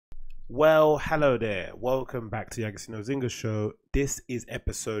Well, hello there. Welcome back to the Agostinho Zinga show. This is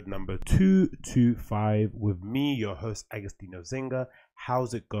episode number 225 with me, your host, Agostinho Zinga.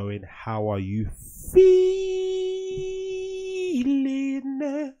 How's it going? How are you feeling?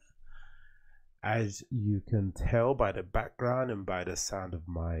 As you can tell by the background and by the sound of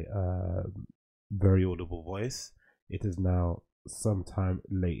my very audible voice, it is now sometime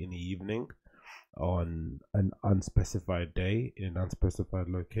late in the evening on an unspecified day in an unspecified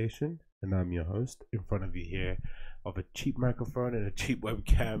location, and I'm your host in front of you here of a cheap microphone and a cheap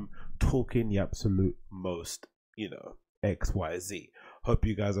webcam, talking the absolute most, XYZ. Hope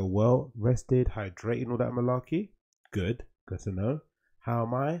you guys are well, rested, hydrated, all that malarkey. Good to know. How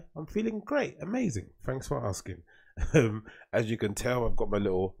am I? I'm feeling great, amazing. Thanks for asking. As you can tell, I've got my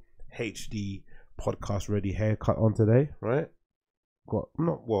little HD podcast ready haircut on today, right?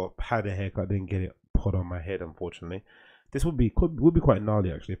 Had a haircut, didn't get it put on my head, unfortunately. This would be quite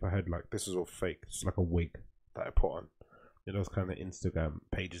gnarly actually if I had this is all fake. It's like a wig that I put on. Those kind of Instagram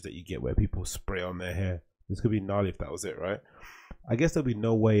pages that you get where people spray on their hair. This could be gnarly if that was it, right? I guess there'll be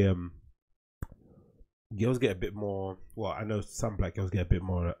no way girls get a bit more, I know some black girls get a bit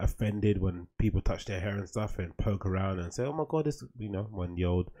more offended when people touch their hair and stuff and poke around and say, oh my god, this, when the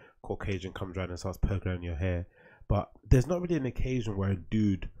old Caucasian comes around and starts poking around your hair. But there's not really an occasion where a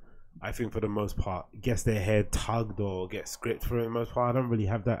dude, I think for the most part, gets their hair tugged or gets gripped for the most part. I don't really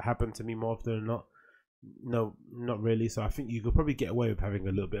have that happen to me more often than not. No, not really. So I think you could probably get away with having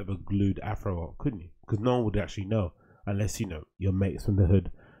a little bit of a glued afro, couldn't you? Because no one would actually know unless, your mates from the hood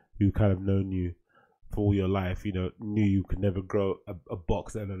who kind of known you for all your life, knew you could never grow a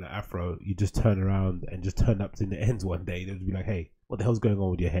box and an afro. You just turn around and just turn up to the ends one day. They'd be like, hey, what the hell's going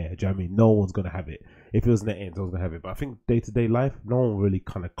on with your hair? Do you know what I mean? No one's going to have it. If it was in the ends, I was going to have it. But I think day-to-day life, no one really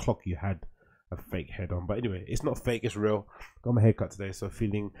kind of clock you had a fake head on. But anyway, it's not fake, it's real. Got my haircut today, so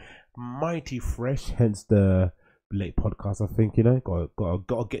feeling mighty fresh, hence the late podcast. I think, got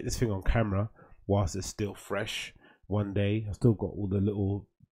to get this thing on camera whilst it's still fresh. One day, I still got all the little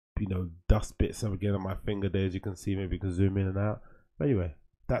dust bits again on my finger there, as you can see. Maybe you can zoom in and out. But anyway,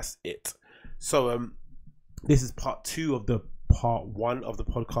 that's it. So this is part 2 of the part 1 of the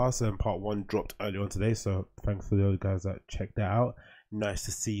podcast, and part 1 dropped earlier on today, so thanks for the other guys that checked that out. Nice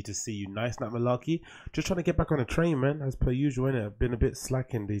to see you. Nice night, malarkey. Just trying to get back on the train, man, as per usual, innit? I've been a bit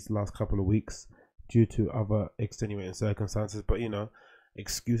slacking these last couple of weeks due to other extenuating circumstances, but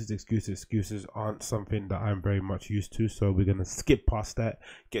excuses aren't something that I'm very much used to, so we're gonna skip past that,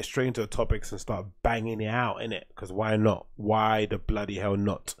 get straight into the topics and start banging it out, innit? Because why not? Why the bloody hell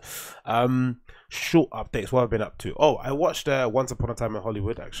not? Short updates. What I've been up to. I watched Once Upon a Time in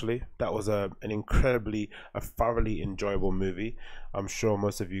Hollywood. Actually, that was a thoroughly enjoyable movie. I'm sure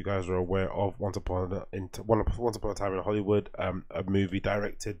most of you guys are aware of Once Upon a Time in Hollywood, a movie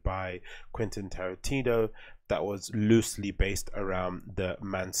directed by Quentin Tarantino that was loosely based around the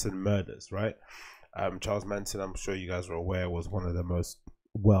Manson murders, right? Charles Manson, I'm sure you guys are aware, was one of the most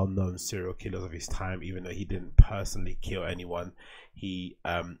well-known serial killers of his time. Even though he didn't personally kill anyone, he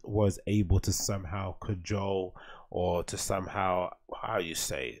was able to somehow cajole or to somehow,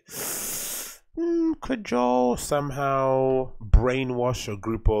 somehow brainwash a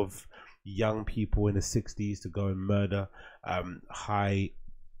group of young people in the 60s to go and murder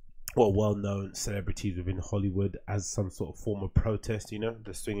well-known celebrities within Hollywood as some sort of form of protest.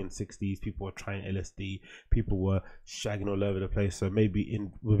 The swinging 60s, people were trying LSD, people were shagging all over the place. So maybe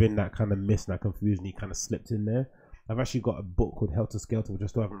within that kind of mist and that confusion, he kind of slipped in there. I've actually got a book called Helter Skelter, which I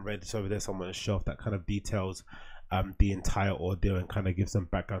still haven't read. It's over there somewhere on the shelf, that kind of details the entire ordeal and kind of gives some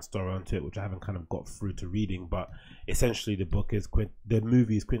background story onto it, which I haven't kind of got through to reading. But essentially the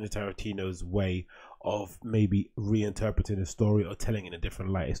movie is Quentin Tarantino's way of maybe reinterpreting the story or telling it in a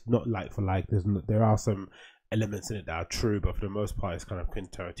different light. It's not like for like. There are some elements in it that are true, but for the most part, it's kind of Quentin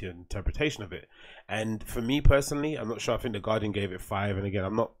Tarantino's interpretation of it. And for me personally, I'm not sure. I think The Guardian gave it 5. And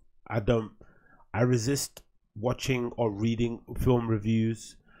again, I resist watching or reading film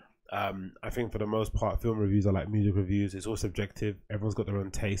reviews. I think for the most part, film reviews are like music reviews. It's all subjective. Everyone's got their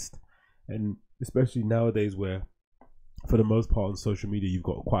own taste, and especially nowadays, where for the most part on social media, you've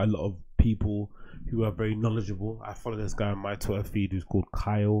got quite a lot of people who are very knowledgeable. I follow this guy on my Twitter feed who's called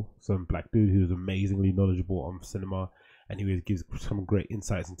Kyle, some black dude who's amazingly knowledgeable on cinema, and he always gives some great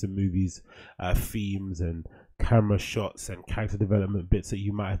insights into movies, themes and camera shots and character development bits that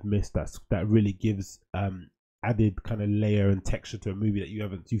you might have missed. That really gives added kind of layer and texture to a movie that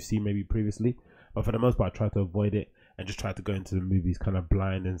you've seen maybe previously. But for the most part, I try to avoid it and just try to go into the movies kind of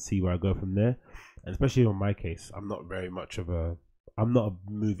blind and see where I go from there. And especially in my case, I'm not a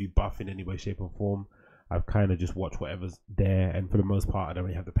movie buff in any way, shape or form. I've kind of just watched whatever's there, and for the most part I don't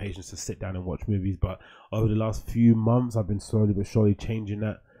really have the patience to sit down and watch movies. But over the last few months I've been slowly but surely changing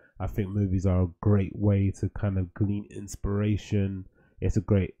that. I think movies are a great way to kind of glean inspiration. It's a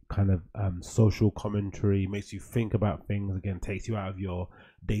great kind of social commentary, makes you think about things, again takes you out of your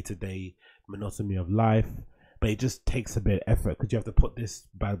day-to-day monotony of life. But it just takes a bit of effort because you have to put this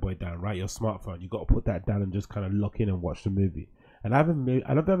bad boy down, right? Your smartphone, you got to put that down and just kind of lock in and watch the movie. And I don't think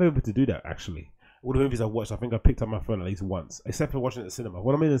I've been able to do that, actually. All the movies I've watched, I think I picked up my phone at least once, except for watching it at the cinema.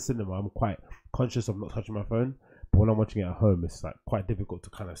 When I'm in the cinema, I'm quite conscious of not touching my phone. But when I'm watching it at home, it's like quite difficult to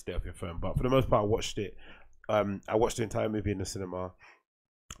kind of stay off your phone. But for the most part, I watched it. I watched the entire movie in the cinema.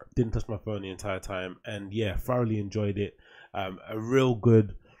 Didn't touch my phone the entire time, and yeah, thoroughly enjoyed it. A real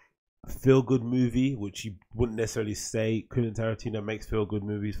good feel-good movie, which you wouldn't necessarily say Quentin Tarantino makes feel-good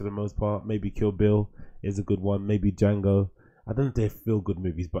movies for the most part. Maybe Kill Bill is a good one. Maybe Django. I don't know if they're feel-good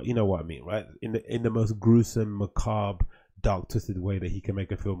movies, but you know what I mean, right? In the most gruesome, macabre, dark, twisted way that he can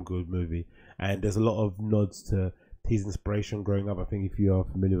make a feel-good movie. And there's a lot of nods to his inspiration growing up. I think if you are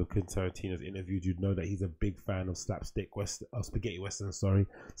familiar with Quentin Tarantino's interviews, you'd know that he's a big fan of spaghetti western,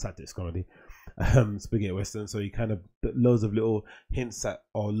 slapstick comedy, spaghetti western. So he kind of loads of little hints at,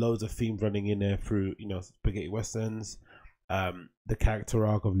 or loads of themes running in there through, you know, spaghetti westerns. The character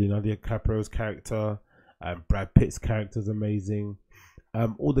arc of Leonardo DiCaprio's character, Brad Pitt's character is amazing.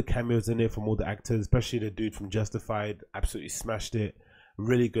 All the cameos in it from all the actors, especially the dude from Justified, absolutely smashed it.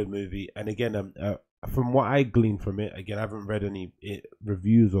 Really good movie. And again, from what I gleaned from it, again, I haven't read any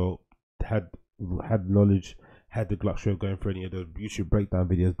reviews or had knowledge, had the luxury of going through any of the YouTube breakdown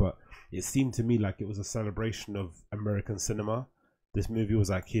videos, but it seemed to me like it was a celebration of American cinema. This movie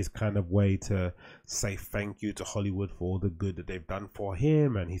was like his kind of way to say thank you to Hollywood for all the good that they've done for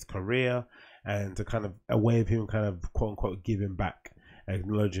him and his career, and to kind of a way of him kind of quote unquote giving back,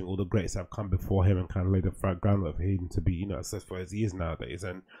 acknowledging all the greats that have come before him and kind of laid the groundwork for him to be, you know, as successful as he is nowadays.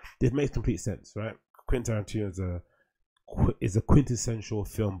 And this makes complete sense, right? Quentin Tarantino is a quintessential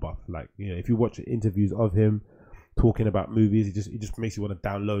film buff. Like, you know, if you watch interviews of him talking about movies, it just makes you want to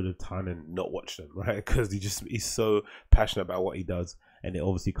download a ton and not watch them, right? Because he's so passionate about what he does, and it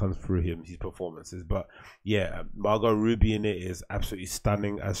obviously comes through his performances. But yeah, Margot Robbie in it is absolutely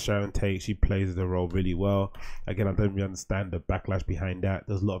stunning as Sharon Tate. She plays the role really well. Again, I don't really understand the backlash behind that.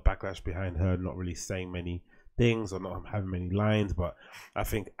 There's a lot of backlash behind her not really saying many things or not having many lines, but I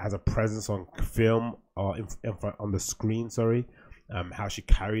think as a presence on film or in front on the screen, how she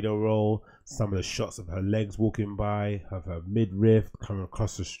carried her role, some of the shots of her legs walking by, of her midriff coming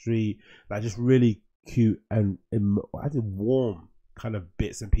across the street, like just really cute and I did warm kind of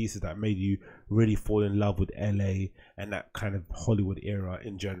bits and pieces that made you really fall in love with LA and that kind of Hollywood era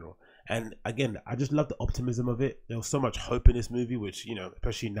in general. And again, I just love the optimism of it. There was so much hope in this movie, which, you know,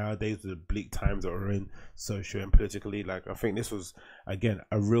 especially nowadays with the bleak times that we're in, social and politically, like I think this was again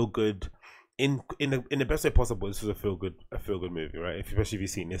a real good, in the best way possible. This was a feel good movie, right? Especially if you've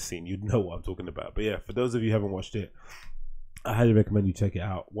seen this scene, you'd know what I'm talking about. But yeah, for those of you who haven't watched it, I highly recommend you check it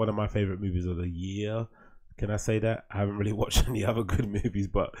out. One of my favorite movies of the year. Can I say that? I haven't really watched any other good movies,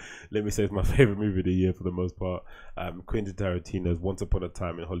 but let me say it's my favorite movie of the year for the most part. Quentin Tarantino's Once Upon a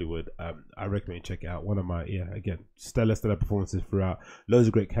Time in Hollywood. I recommend you check it out. One of my, again, stellar performances throughout. Loads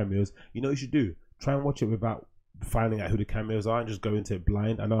of great cameos. You know what you should do? Try and watch it without finding out who the cameos are and just go into it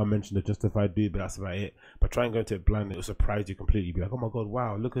blind. I know I mentioned the Justified dude, but that's about it. But try and go into it blind and it'll surprise you completely. You'll be like, oh my god,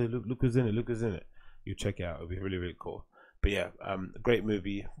 wow, look who's in it. You check it out. It'll be really, really cool. But yeah, great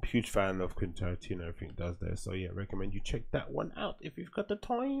movie. Huge fan of Quentin Tarantino, everything he does there. So yeah, recommend you check that one out if you've got the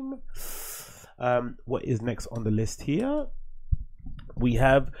time. What is next on the list here? We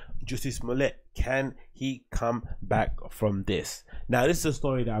have Jussie Smollett. Can he come back from this? Now, this is a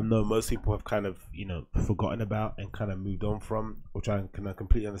story that I know most people have kind of, you know, forgotten about and kind of moved on from, which I can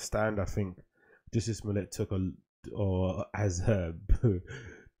completely understand. I think Jussie Smollett took or as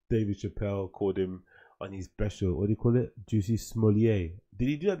David Chappelle called him on his special, what do you call it? Jussie Smollett. Did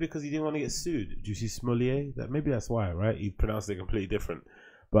he do that because he didn't want to get sued? Jussie Smollett? Maybe that's why, right? He pronounced it completely different.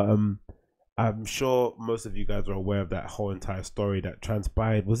 But I'm sure most of you guys are aware of that whole entire story that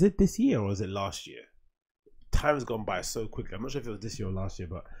transpired. Was it this year or was it last year? Time's gone by so quickly. I'm not sure if it was this year or last year,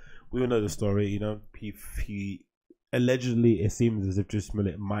 but we all know the story. You know, he allegedly, it seems as if Jussie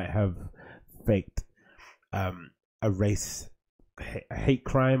Smollett might have faked a hate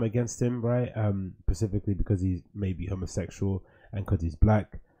crime against him, right? Specifically because he's maybe homosexual and because he's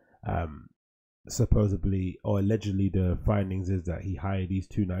black. Supposedly or allegedly, the findings is that he hired these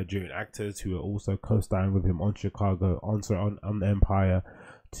two Nigerian actors who are also co-starring with him on on Empire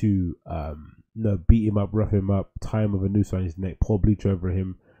to beat him up, rough him up, tie him with a noose on his neck, pour bleach over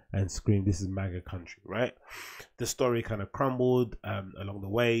him, and screamed, "This is MAGA country," right? The story kind of crumbled along the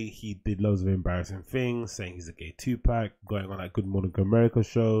way. He did loads of embarrassing things, saying he's a gay Tupac, going on that Good Morning America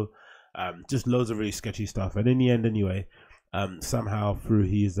show, just loads of really sketchy stuff. And in the end, anyway, somehow through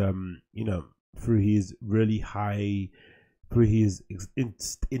his through his really high, through his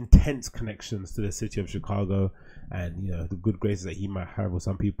intense connections to the city of Chicago, and the good graces that he might have with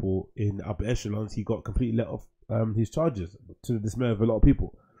some people in the upper echelons, he got completely let off his charges, to the dismay of a lot of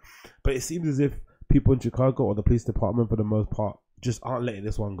people. But it seems as if people in Chicago, or the police department for the most part, just aren't letting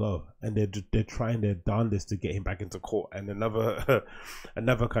this one go, and they're trying their darndest to get him back into court. And another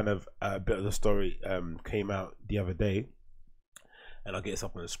another kind of bit of the story came out the other day, and I'll get this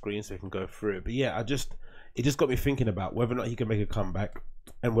up on the screen so we can go through it. But yeah, it just got me thinking about whether or not he can make a comeback,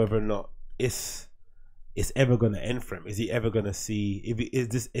 and whether or not it's ever going to end for him. Is he ever going to see,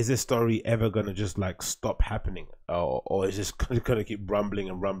 is this story ever going to just like stop happening, or is this going to keep rumbling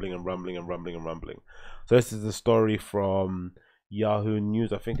and rumbling and rumbling and rumbling and rumbling? So this is the story from Yahoo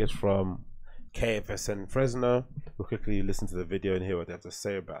News. I think it's from KFSN Fresno. We'll quickly listen to the video and hear what they have to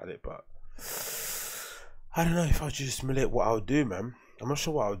say about it. But I don't know if I should just Smollett what I would do, man. I'm not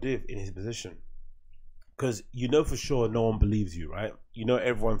sure what I would do in his position. Because for sure no one believes you, right?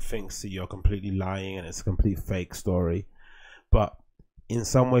 Everyone thinks that you're completely lying and it's a complete fake story. But in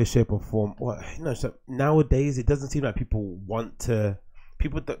some way, shape or form, so nowadays it doesn't seem like people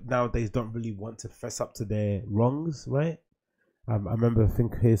nowadays don't really want to fess up to their wrongs, right? I remember,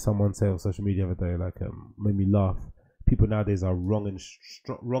 hear someone say on social media the other day, like, made me laugh. People nowadays are wrong and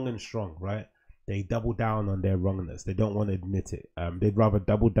strong, right? They double down on their wrongness. They don't want to admit it. They'd rather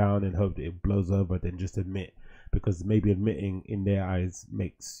double down and hope that it blows over than just admit, because maybe admitting in their eyes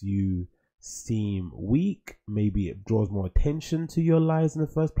makes you seem weak. Maybe it draws more attention to your lies in the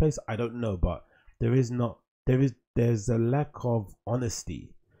first place. I don't know, but there's a lack of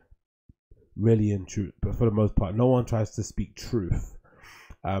honesty, really and truth. But for the most part, no one tries to speak truth.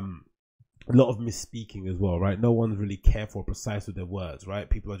 A lot of misspeaking as well, right? No one's really careful or precise with their words, right?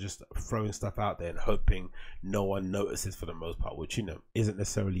 People are just throwing stuff out there and hoping no one notices for the most part, which isn't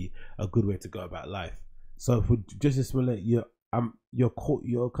necessarily a good way to go about life. So for Jussie Smollett, you're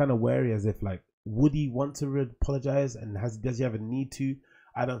kind of wary, as if like, would he want to apologize, and does he have a need to?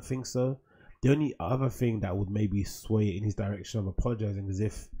 I don't think so. The only other thing that would maybe sway in his direction of apologizing is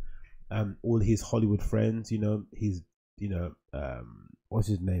if all his Hollywood friends, what's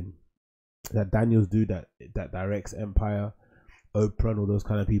his name? That Daniels dude that directs Empire, Oprah, and all those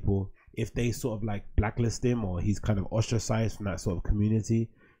kind of people, if they sort of like blacklist him, or he's kind of ostracized from that sort of community,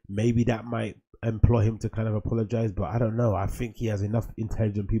 maybe that might employ him to kind of apologize. But I don't know. I think he has enough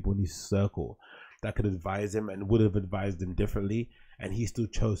intelligent people in his circle that could advise him and would have advised him differently, and he still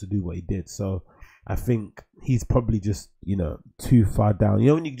chose to do what he did. So I think he's probably just too far down.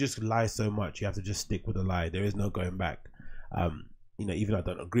 When you just lie so much, you have to just stick with the lie. There is no going back. Even though I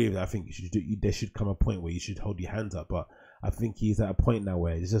don't agree with it, I think there should come a point where you should hold your hands up. But I think he's at a point now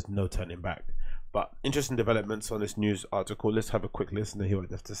where there's just no turning back. But interesting developments on this news article. Let's have a quick listen to hear what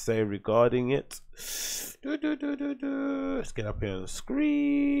they have to say regarding it. Let's get up here on the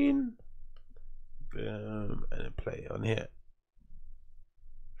screen. Boom, and then play it on here.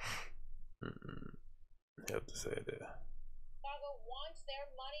 What have to say there? Chicago wants their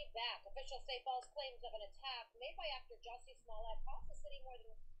money back. Officials say false claims of an attack made by actor Jussie Smollett cost the city more than...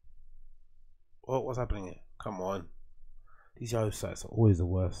 What's happening here? Come on. These Yahoo sites are always the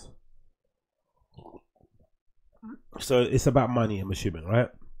worst. So it's about money, I'm assuming, right?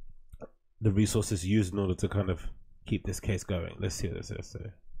 The resources used in order to kind of keep this case going. Let's see what this is.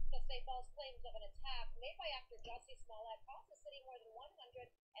 Officials say false claims of an attack made by actor Jussie Smollett cost the city more than $130,000.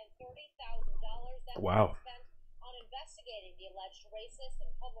 That wow. was spent on investigating the alleged racist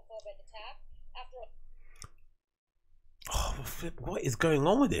and homophobic attack after what is going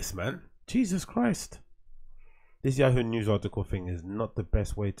on with this, man? Jesus Christ. This Yahoo News article thing is not the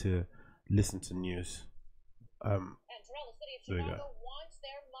best way to listen to news. And Terrell, the city of Chicago wants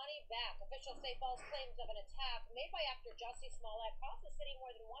their money back. Officials say false claims of an attack made by actor Jussie Smollett cost the city more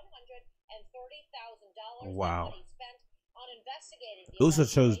than $130,000. Wow. That money spent on investigating the it also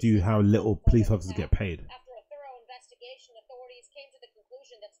shows you how little police officers get paid. After a thorough investigation, authorities came to the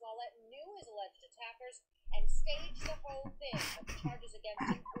conclusion that Smollett knew his alleged attackers and staged the whole thing, but the charges against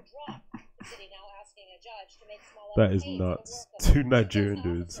him were dropped. The city now asking a judge to make Smollett That is pay nuts. for the work of Two Nigerian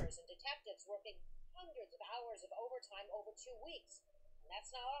dudes. officers and detectives working hundreds of hours of overtime over 2 weeks. And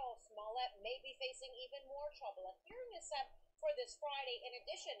that's not all. Smollett may be facing even more trouble. A hearing is set for this Friday, in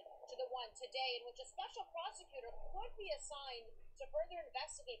addition to the one today, in which a special prosecutor could be assigned to further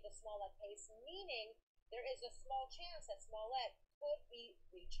investigate the Smollett case, meaning there is a small chance that Smollett could be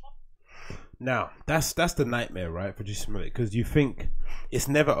recharged. Now, that's the nightmare, right, for Jussie Smollett, because you think it's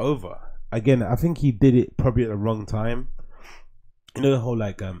never over. Again, I think he did it probably at the wrong time. You know, the whole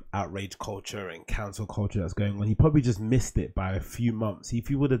like outrage culture and cancel culture that's going on. He probably just missed it by a few months. If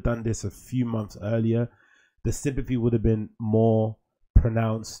he would have done this a few months earlier, the sympathy would have been more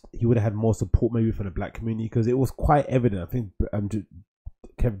pronounced. He would have had more support maybe from the black community, because it was quite evident. I think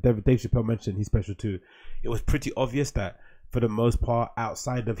Dave Chappelle mentioned his special too. It was pretty obvious that for the most part,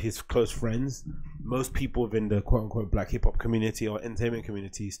 outside of his close friends, most people within the quote-unquote black hip-hop community or entertainment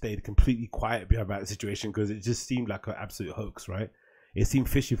community stayed completely quiet about the situation, because it just seemed like an absolute hoax, right? It seemed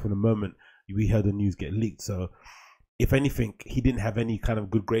fishy from the moment we heard the news get leaked. So if anything, he didn't have any kind of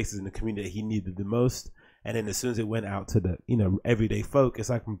good graces in the community that he needed the most. And then as soon as it went out to the, you know, everyday folk, it's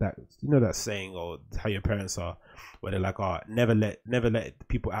like that, you know, that saying, or how your parents are, where they're like, oh, never let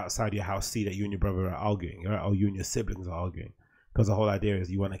people outside your house see that you and your brother are arguing, right? Or you and your siblings are arguing. Because the whole idea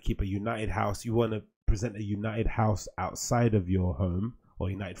is you want to keep a united house. You want to present a united house outside of your home, or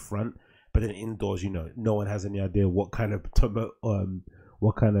united front. But then indoors, you know, no one has any idea what kind of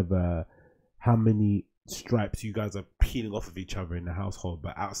how many stripes you guys are peeling off of each other in the household.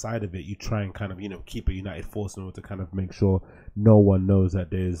 But outside of it, you try and kind of, you know, keep a united force in order to kind of make sure no one knows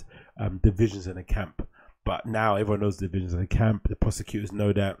that there's divisions in the camp. But now everyone knows the divisions in the camp. The prosecutors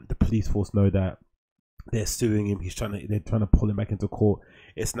know that. The police force know that. They're suing him. They're trying to pull him back into court.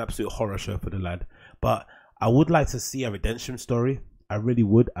 It's an absolute horror show for the lad. But I would like to see a redemption story. I really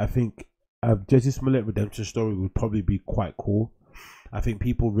would. I think Jussie Smollett redemption story would probably be quite cool. I think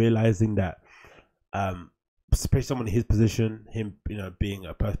people realizing that, especially someone in his position, him, you know, being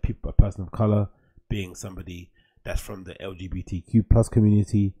a person of color, being somebody that's from the LGBTQ plus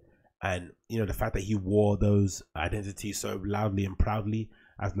community, and you know, the fact that he wore those identities so loudly and proudly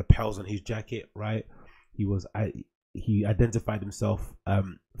as lapels on his jacket, right? He identified himself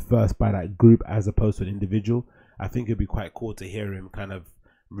first by that group as opposed to an individual. I think it'd be quite cool to hear him kind of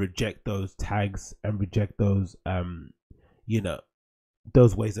reject those tags and reject those you know,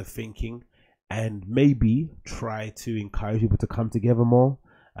 those ways of thinking, and maybe try to encourage people to come together more,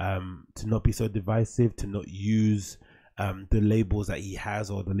 to not be so divisive, to not use the labels that he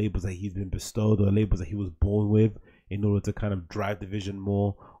has, or the labels that he's been bestowed, or the labels that he was born with, in order to kind of drive division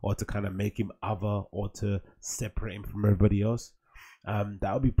more, or to kind of make him other, or to separate him from everybody else.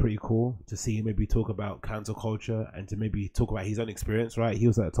 That would be pretty cool to see him maybe talk about cancel culture, and to maybe talk about his own experience, right? He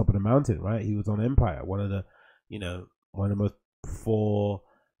was at the top of the mountain, right? He was on Empire, one of the most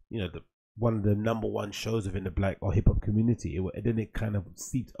one of the number one shows within the black or hip hop community. And then it kind of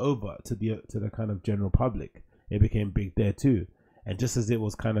seeped over to the kind of general public. It became big there too. And just as it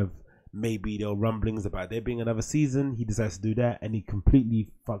was kind of, maybe there were rumblings about there being another season, he decides to do that, and he completely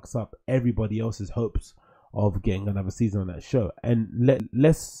fucks up everybody else's hopes of getting another season on that show. And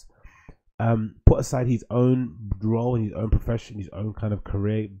let's put aside his own role and his own profession, his own kind of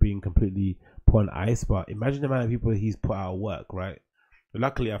career being completely put on ice, but imagine the amount of people he's put out of work, right?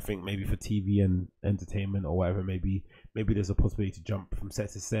 Luckily, I think maybe for TV and entertainment or whatever, maybe there's a possibility to jump from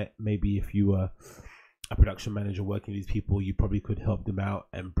set to set. Maybe if you were a production manager working with these people, you probably could help them out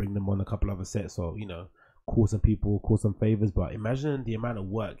and bring them on a couple other sets, or, you know, call some favors. But imagine the amount of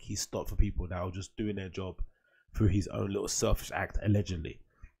work he stopped for people that were just doing their job through his own little selfish act, allegedly.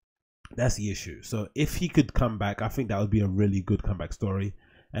 That's the issue. So if he could come back, I think that would be a really good comeback story,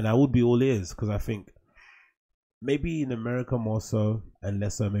 and I would be all ears, because I think maybe in America more so, and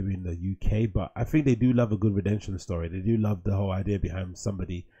less so maybe in the UK, but I think they do love a good redemption story. They do love the whole idea behind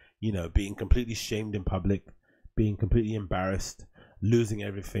somebody, you know, being completely shamed in public, being completely embarrassed, losing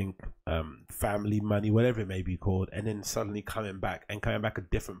everything, family, money, whatever it may be called, and then suddenly coming back a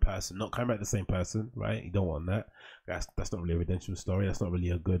different person, not coming back the same person, right? You don't want that. That's not really a redemption story. That's not really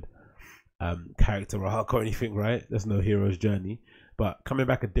a good character arc or anything, right? There's no hero's journey. But coming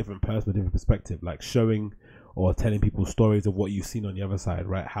back a different person, a different perspective, like showing or telling people stories of what you've seen on the other side,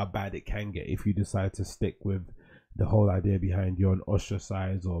 right? How bad it can get if you decide to stick with the whole idea behind you're an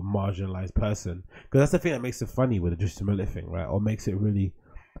ostracized or marginalized person. Because that's the thing that makes it funny with the Jussie Smollett thing, right? Or makes it really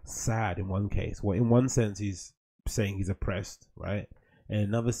sad in one case. Well, in one sense, he's saying he's oppressed, right? And in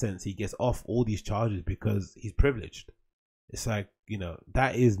another sense, he gets off all these charges because he's privileged. It's like, you know,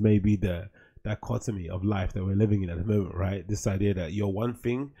 that is maybe the dichotomy of life that we're living in at the moment, right? This idea that you're one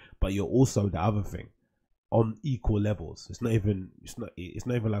thing, but you're also the other thing on equal levels. It's not even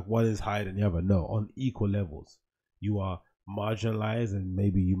like one is higher than the other. No, on equal levels. You are marginalized, and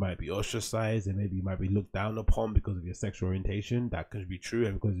maybe you might be ostracized, and maybe you might be looked down upon because of your sexual orientation. That could be true,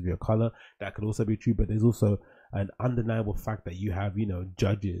 and because of your color, that could also be true. But there's also an undeniable fact that you have, you know,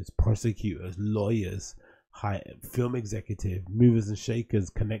 judges, prosecutors, lawyers, high film executive, movers and shakers,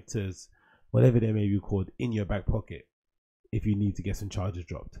 connectors, whatever they may be called, in your back pocket if you need to get some charges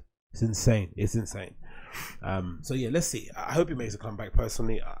dropped. It's insane. It's insane. So yeah, let's see. I hope he makes a comeback.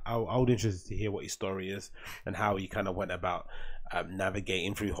 Personally, I would be interested to hear what his story is and how he kind of went about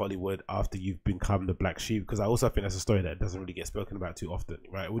navigating through Hollywood after you've become the black sheep, because I also think that's a story that doesn't really get spoken about too often,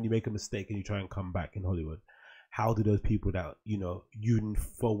 right? When you make a mistake and you try and come back in Hollywood, how do those people that you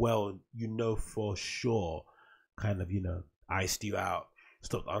for sure kind of iced you out,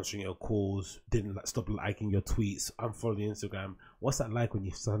 stopped answering your calls, didn't stop liking your tweets, unfollowed your Instagram, what's that like when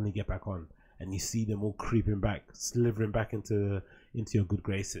you suddenly get back on and you see them all creeping back, slithering back into your good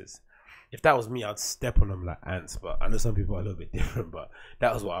graces? If that was me, I'd step on them like ants, but I know some people are a little bit different, but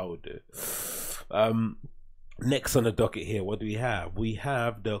that was what I would do. Next on the docket here, what do we have? We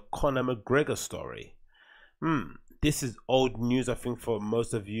have the Conor McGregor story. This is old news, I think, for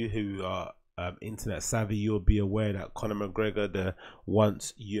most of you who are internet savvy. You'll be aware that Conor McGregor, the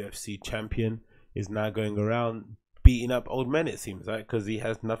once UFC champion, is now going around beating up old men, it seems like, because he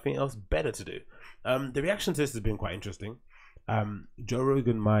has nothing else better to do. The reaction to this has been quite interesting. Joe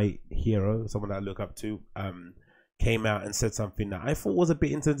Rogan, my hero, someone that I look up to, came out and said something that I thought was a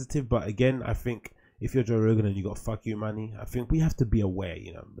bit insensitive, but again, I think if you're Joe Rogan and you got fuck you money, I think we have to be aware,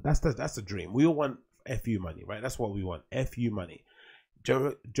 that's the dream. We all want FU money, right? That's what we want, FU money.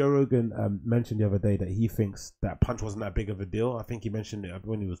 Joe Rogan mentioned the other day that he thinks that punch wasn't that big of a deal. I think he mentioned it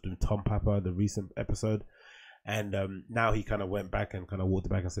when he was doing Tom Papa, the recent episode, and now he kind of went back and kind of walked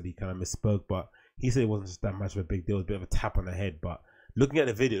back and said he kind of misspoke, but he said it wasn't just that much of a big deal. It was a bit of a tap on the head, but looking at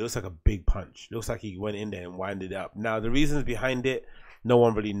the video, it looks like a big punch. It looks like he went in there and winded it up. Now, the reasons behind it, no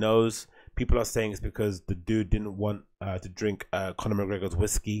one really knows. People are saying it's because the dude didn't want to drink Conor McGregor's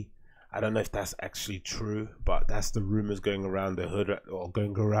whiskey. I don't know if that's actually true, but that's the rumors going around the hood, or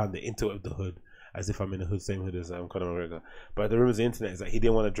going around the internet of the hood, as if I'm in the hood, same hood as Conor McGregor. But the rumors on the internet is that he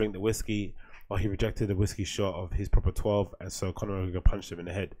didn't want to drink the whiskey, or he rejected the whiskey shot of his proper 12, and so Conor McGregor punched him in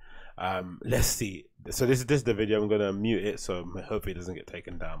the head. Let's see. So this is the video. I'm gonna mute it, so hopefully it doesn't get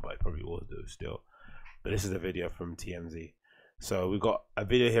taken down, but it probably will do still. But this is the video from TMZ. So we got a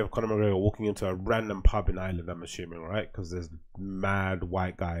video here of Conor McGregor walking into a random pub in Ireland, I'm assuming, right? Because there's mad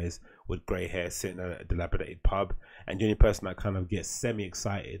white guys with grey hair sitting at a dilapidated pub, and the only person that kind of gets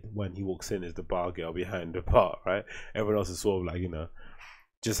semi-excited when he walks in is the bar girl behind the bar, right? Everyone else is sort of like,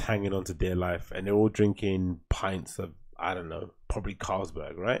 just hanging on to dear life, and they're all drinking pints of, I don't know, probably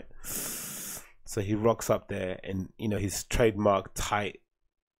Carlsberg, right? So he rocks up there, and his trademark tight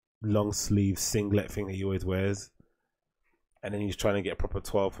long sleeve singlet thing that he always wears. And then he's trying to get a proper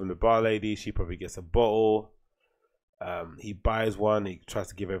 12 from the bar lady. She probably gets a bottle. He buys one. He tries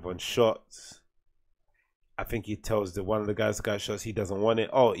to give everyone shots. I think he tells one of the guys that got shots he doesn't want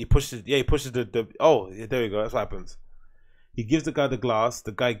it. Oh, he pushes. Yeah, he pushes oh, there we go. That's what happens. He gives the guy the glass.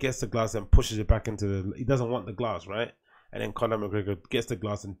 The guy gets the glass and pushes it back into the. He doesn't want the glass, right? And then Conor McGregor gets the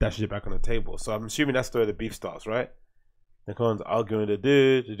glass and dashes it back on the table. So I'm assuming that's where the beef starts, right? Then Conor's arguing with the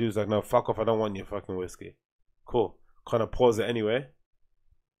dude. The dude's like, "No, fuck off. I don't want your fucking whiskey." Cool. Conor pours it anyway.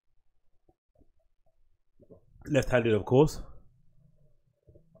 Left-handed, of course.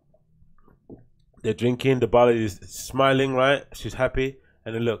 They're drinking. The bar lady is smiling, right? She's happy.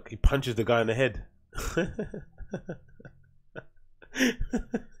 And then look, he punches the guy in the head.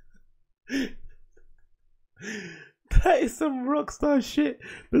 That is some rockstar shit.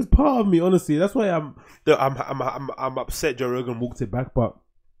 There's part of me, honestly. That's why I'm upset Joe Rogan walked it back. But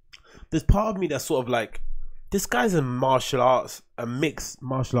there's part of me that's sort of like, this guy's a mixed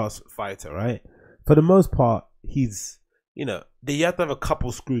martial arts fighter, right? For the most part, he's, you have to have a couple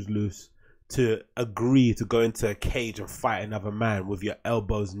screws loose to agree to go into a cage and fight another man with your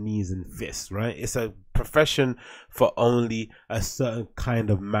elbows, knees, and fists, right? It's a profession for only a certain kind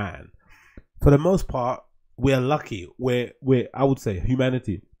of man. For the most part, we're lucky. I would say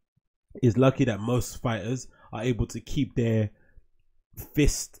humanity is lucky that most fighters are able to keep their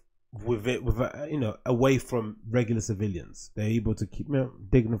fist away from regular civilians. They're able to keep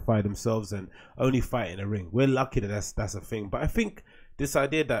dignify themselves and only fight in a ring. We're lucky that that's a thing. But I think this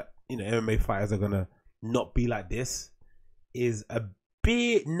idea that MMA fighters are gonna not be like this is a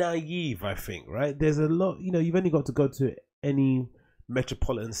bit naive, I think, right? There's a lot, you've only got to go to any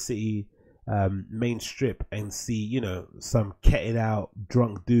metropolitan city, main strip, and see some ketted out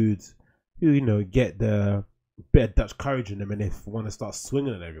drunk dudes who get the bit of Dutch courage in them, and they want to start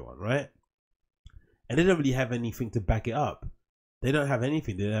swinging at everyone, right? And they don't really have anything to back it up. They don't have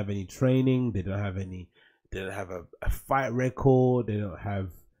anything. They don't have any training. They don't have a fight record. They don't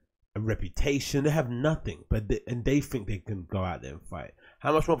have a reputation. They have nothing, but they think they can go out there and fight.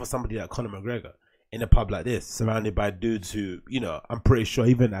 How much more for somebody like Conor McGregor in a pub like this, surrounded by dudes who, you know, I'm pretty sure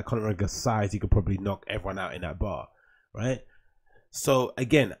even at Conor McGregor's size, he could probably knock everyone out in that bar, right? So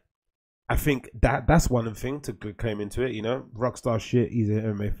again, I think that's one thing to claim into it, you know, rockstar shit. He's an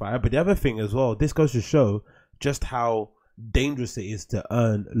MMA fighter, but the other thing as well, this goes to show just how dangerous it is to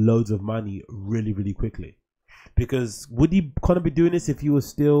earn loads of money really, really quickly. Because would he kind of be doing this if he was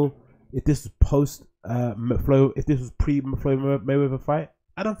still, if this was post if this was pre Floyd Mayweather fight?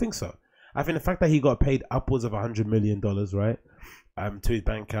 I don't think so. I think the fact that he got paid upwards of $100 million, right, to his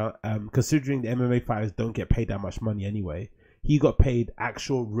bank account, considering the MMA fighters don't get paid that much money anyway, he got paid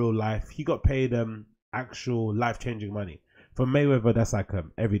actual real life. He got paid actual life changing money. For Mayweather, that's like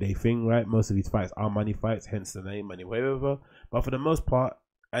an everyday thing, right? Most of these fights are money fights, hence the name Money Mayweather. But for the most part,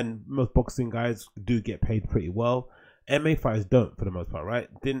 and most boxing guys do get paid pretty well, MMA fighters don't for the most part, right?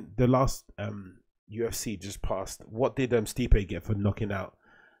 Then the last UFC just passed. What did Stipe get for knocking out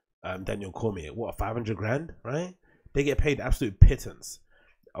Daniel Cormier? What, 500 grand, right? They get paid absolute pittance.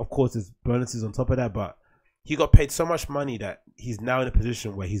 Of course, there's bonuses on top of that, but he got paid so much money that he's now in a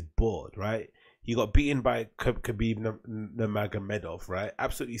position where he's bored, right? He got beaten by Khabib Nurmagomedov, right?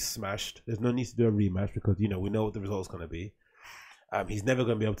 Absolutely smashed. There's no need to do a rematch because, you know, we know what the result's going to be. He's never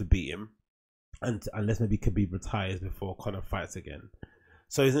going to be able to beat him, and unless maybe Khabib retires before Conor fights again.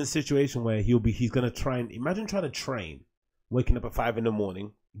 So he's in a situation where he's going to try and imagine trying to train, waking up at 5 in the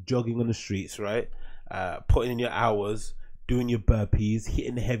morning, jogging on the streets, right? Putting in your hours, doing your burpees,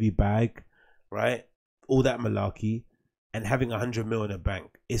 hitting the heavy bag, right? All that malarkey, and having 100 mil in the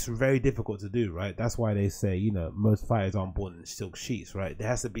bank. It's very difficult to do, right? That's why they say, you know, most fighters aren't born in silk sheets, right? There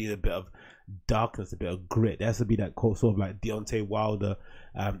has to be a bit of darkness, a bit of grit. There has to be that sort of like Deontay Wilder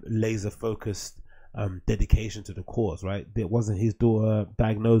laser focused dedication to the cause, right? There wasn't his daughter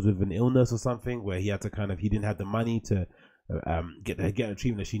diagnosed with an illness or something where he had to he didn't have the money to get the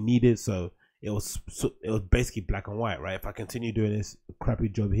treatment that she needed, so it was basically black and white, right? If I continue doing this crappy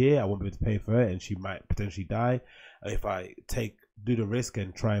job here, I won't be able to pay for it, and she might potentially die. If I do the risk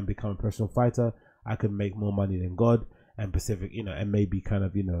and try and become a professional fighter, I could make more money than God and Pacific, you know, and maybe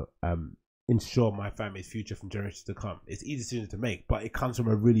ensure my family's future from generations to come. It's easy decision to make, but it comes from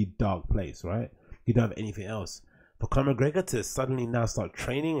a really dark place, right? You don't have anything else. For Conor McGregor to suddenly now start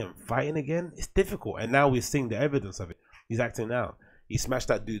training and fighting again, it's difficult, and now we're seeing the evidence of it. He's acting now. He smashed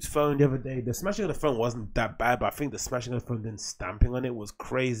that dude's phone the other day. The smashing of the phone wasn't that bad, but I think the smashing of the phone then stamping on it was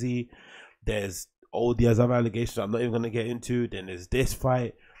crazy. There's all the other allegations I'm not even going to get into. Then there's this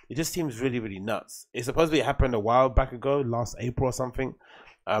fight. It just seems really, really nuts. It supposedly happened a while back ago, last April or something.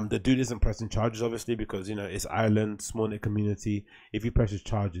 The dude isn't pressing charges, obviously, because, you know, it's Ireland, small knit community. If he presses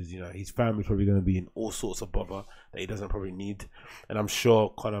charges, you know, his family's probably going to be in all sorts of bother that he doesn't probably need. And I'm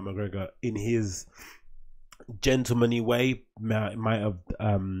sure Conor McGregor, in his gentlemanly way, might have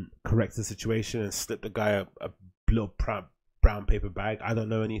corrected the situation and slipped the guy a little brown paper bag. I don't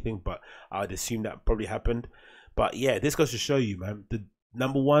know anything, but I'd assume that probably happened. But yeah, this goes to show you, man, the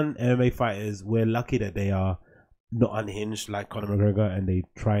number one MMA fighters, we're lucky that they are not unhinged like Conor McGregor, and they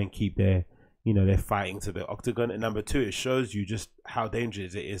try and keep their fighting to the octagon. And number two, it shows you just how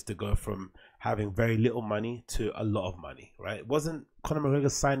dangerous it is to go from having very little money to a lot of money, right? It wasn't Conor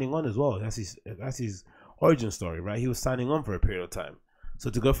McGregor signing on as well. That's his origin story, right? He was signing on for a period of time. So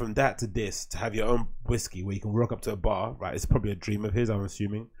to go from that to this, to have your own whiskey where you can rock up to a bar, right? It's probably a dream of his, I'm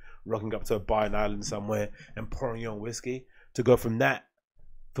assuming, rocking up to a bar in Ireland somewhere and pouring your own whiskey. To go from that,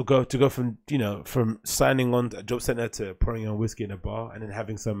 from signing on a job center to pouring your own whiskey in a bar and then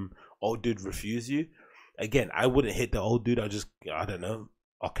having some old dude refuse you. Again, I wouldn't hit the old dude. I don't know.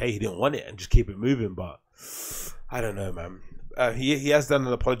 Okay, he didn't want it and just keep it moving, but I don't know, man. He has done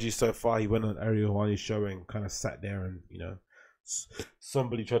an apology so far. He went on Ariel Helwani's show and kind of sat there and, you know,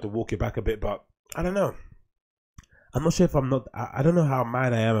 somebody tried to walk it back a bit, but I don't know. I'm not sure if I don't know how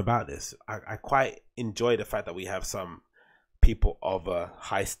mad I am about this. I quite enjoy the fact that we have some people of a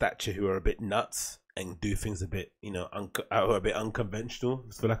high stature who are a bit nuts and do things a bit, you know, are a bit unconventional,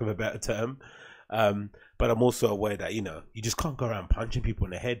 for lack of a better term. But I'm also aware that, you know, you just can't go around punching people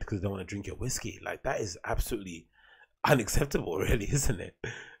in the head because they want to drink your whiskey. Like, that is absolutely unacceptable, really, isn't it?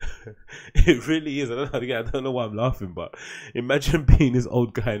 It really is. I don't know why I'm laughing, but imagine being this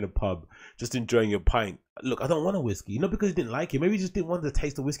old guy in a pub just enjoying your pint. Look, I don't want a whiskey, not because he didn't like it, maybe he just didn't want to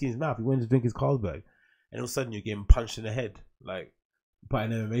taste the whiskey in his mouth. He wanted to drink his Carlsberg, and all of a sudden you're getting punched in the head like by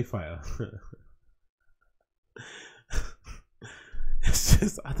an MMA fighter. It's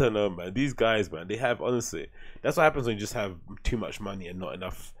just, I don't know, man. These guys, man, they have, honestly, that's what happens when you just have too much money and not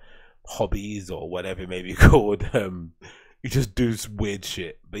enough hobbies or whatever it may be called, You just do weird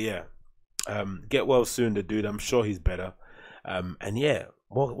shit. But yeah, get well soon, the dude. I'm sure he's better. And yeah,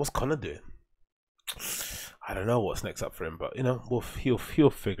 what's Conor doing? I don't know what's next up for him, but you know, he'll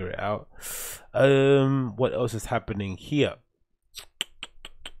figure it out. What else is happening here?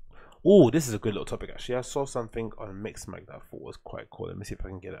 Oh, this is a good little topic actually. I saw something on Mixmag that I thought was quite cool. Let me see if I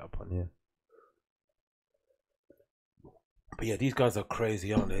can get it up on here. But yeah, these guys are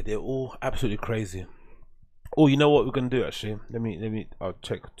crazy, aren't they? They're all absolutely crazy. Oh, you know what we're gonna do actually? Let me. I'll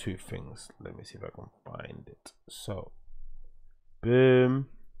check two things. Let me see if I can find it. So, boom.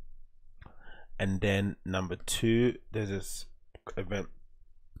 And then number two, there's this event.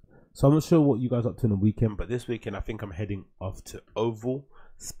 So I'm not sure what you guys are up to in the weekend, but this weekend I think I'm heading off to Oval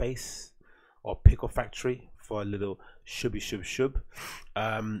Space or Pickle Factory for a little shub.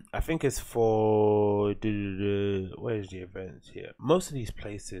 I think it's for where's the event here? Most of these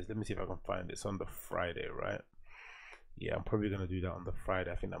places, let me see if I can find it. It's on the Friday, right? Yeah, I'm probably gonna do that on the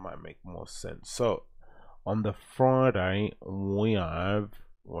Friday. I think that might make more sense. So on the Friday we have,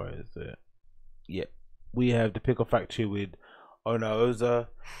 where is it? Yeah, we have the Pickle Factory with Onaoza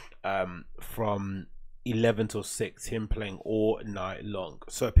from 11 till 6, him playing all night long.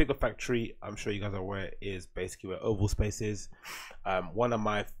 So Pickle Factory, I'm sure you guys are aware, is basically where Oval Space is. One of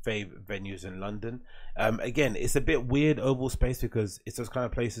my favorite venues in London. Again, it's a bit weird, Oval Space, because it's those kind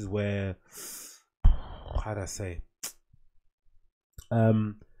of places where, how do I say,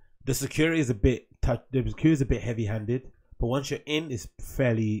 the security is a bit heavy-handed, but once you're in, it's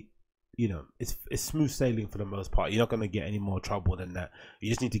fairly, you know, it's smooth sailing for the most part. You're not going to get any more trouble than that. You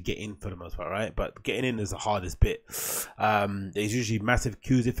just need to get in for the most part, right? But getting in is the hardest bit. There's usually massive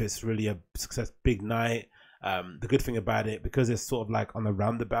queues if it's really a big night. The good thing about it, because it's sort of like on a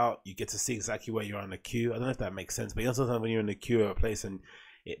roundabout, you get to see exactly where you're on the queue. I don't know if that makes sense, but you know, sometimes when you're in the queue at a place and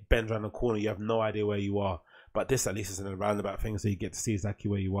it bends around the corner, you have no idea where you are. But this at least is in a roundabout thing, so you get to see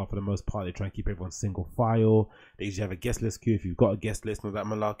exactly where you are for the most part. They try and keep everyone single file. They usually have a guest list queue if you've got a guest list, not that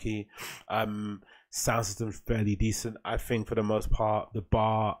malarkey. Sound system's fairly decent, I think, for the most part. The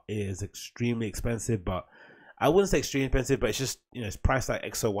bar is extremely expensive, but I wouldn't say extremely expensive, but it's just, you know, it's priced like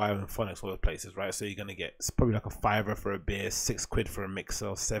XOY and Phonics, all those places, right? So you're gonna get, it's probably like a £5 for a beer, £6 for a mixer,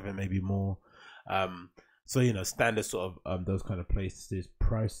 or 7 maybe more. So you know, standard sort of those kind of places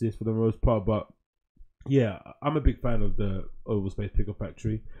prices for the most part, but yeah, I'm a big fan of the Oval Space Pickle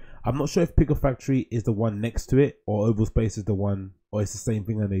Factory. I'm not sure if Pickle Factory is the one next to it or Oval Space is the one, or it's the same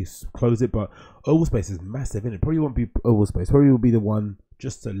thing and they close it, but Oval Space is massive, isn't it? Probably won't be Oval Space, probably will be the one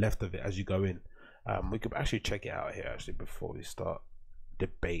just to the left of it as you go in. We could actually check it out here actually before we start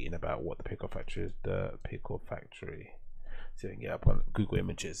debating about what the Pickle Factory is. The Pickle Factory. So you can get up on Google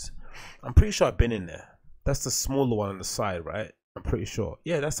Images. I'm pretty sure I've been in there. That's the smaller one on the side, right? I'm pretty sure.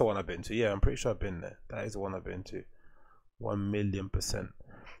 Yeah, that's the one I've been to. Yeah, I'm pretty sure I've been there. That is the one I've been to. 1,000,000%.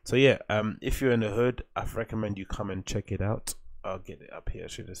 So yeah, if you're in the hood, I recommend you come and check it out. I'll get it up here.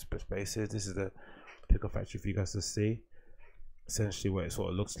 Show the spaces. This is the Pickle Factory for you guys to see. Essentially what it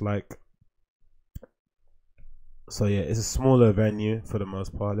sort of looks like. So yeah, it's a smaller venue for the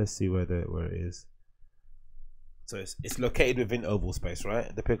most part. Let's see where it is. So it's located within Oval Space,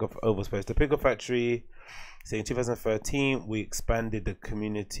 right? The Pickle Oval Space. The Pickle Factory. So in 2013, we expanded the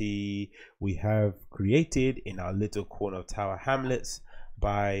community we have created in our little corner of Tower Hamlets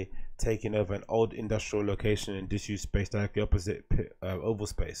by taking over an old industrial location in disused space directly opposite Oval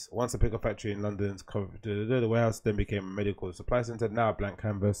Space. Once the Pickle Factory in London's covered, the warehouse then became a medical supply center. Now a blank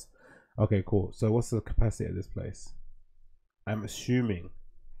canvas. Okay, cool. So what's the capacity of this place? I'm assuming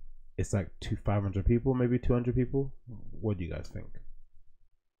it's like 500 people, maybe 200 people. What do you guys think?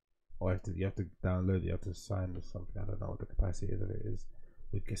 Or you have to download it, you have to sign or something. I don't know what the capacity of it is.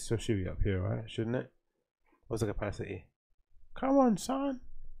 So should be up here, right? Shouldn't it? What's the capacity? Come on, son.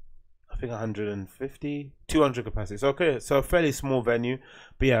 I think 150, 200 capacity. So okay, so a fairly small venue.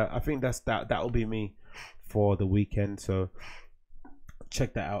 But yeah, I think that'll be me for the weekend. So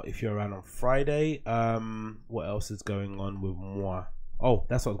check that out if you're around on Friday. What else is going on with moi? Oh,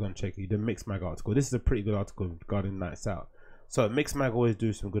 that's what I was going to check. The Mixmag article. This is a pretty good article regarding Nights Out. So Mixmag always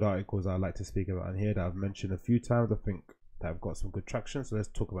do some good articles I like to speak about in here that I've mentioned a few times. I think that have got some good traction. So let's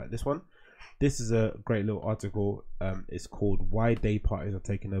talk about this one. This is a great little article. It's called "Why Day Parties Are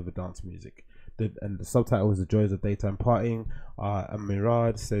Taking Over Dance Music." And the subtitle is "The Joys of Daytime Partying." And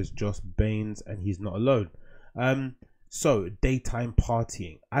Mirad says Josh Baines, and he's not alone. So daytime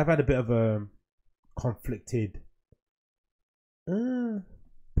partying. I've had a bit of a conflicted kind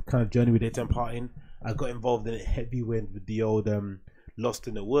of journey with daytime partying. I got involved in it heavy with the old Lost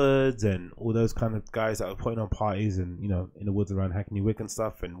in the Woods and all those kind of guys that were putting on parties and, you know, in the woods around Hackney Wick and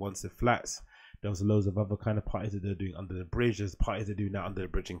stuff, and Once the Flats. There was loads of other kind of parties that they're doing under the bridge. There's parties they do now under the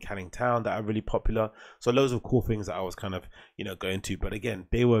bridge in Canning Town that are really popular. So loads of cool things that I was kind of, you know, going to. But again,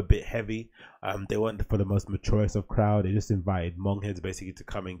 they were a bit heavy. They weren't for the most maturest of crowd. They just invited mongheads basically to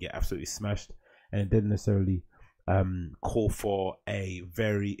come and get absolutely smashed, and it didn't necessarily call for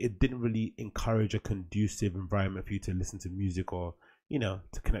it didn't really encourage a conducive environment for you to listen to music or, you know,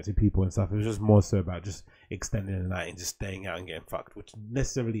 to connect with people and stuff. It was just more so about just extending the night and just staying out and getting fucked, which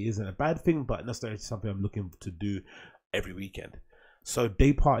necessarily isn't a bad thing, but necessarily something I'm looking to do every weekend. So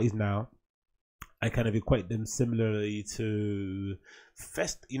day parties now, I kind of equate them similarly to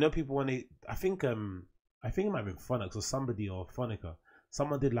fest. You know, people when they, I think it might have been Phonics or somebody or Phonica.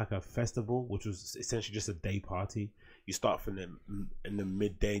 Someone did like a festival, which was essentially just a day party. You start from in the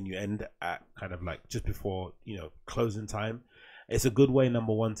midday and you end at kind of like just before, you know, closing time. It's a good way,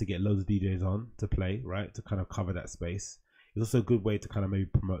 number one, to get loads of DJs on to play, right? To kind of cover that space. It's also a good way to kind of maybe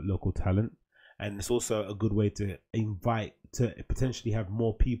promote local talent. And it's also a good way to invite, to potentially have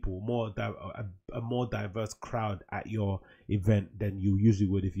more people, a more diverse crowd at your event than you usually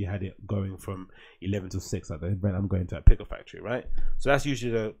would if you had it going from 11 to 6 at the event I'm going to at Pickle Factory, right? So that's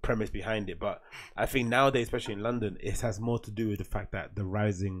usually the premise behind it. But I think nowadays, especially in London, it has more to do with the fact that the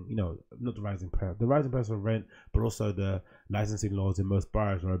rising, you know, not the rising price of rent, but also the licensing laws in most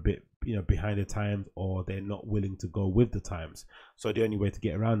boroughs are a bit, you know, behind the times, or they're not willing to go with the times. So the only way to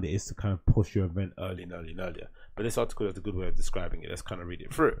get around it is to kind of push your event earlier. But this article is a good way of describing it. Let's kind of read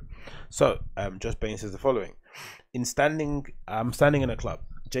it through. So Josh Bain says the following: I'm standing in a club.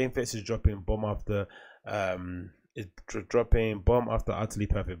 Jane Fitz is dropping bomb after utterly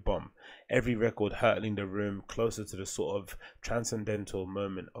perfect bomb. Every record hurtling the room closer to the sort of transcendental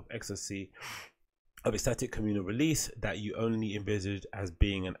moment of ecstasy, of ecstatic communal release that you only envisage as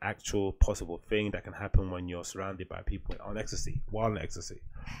being an actual possible thing that can happen when you're surrounded by people on ecstasy, while on ecstasy.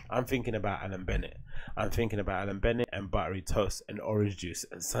 I'm thinking about Alan Bennett. And buttery toast and orange juice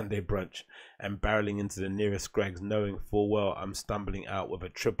and Sunday brunch and barreling into the nearest Greg's, knowing full well I'm stumbling out with a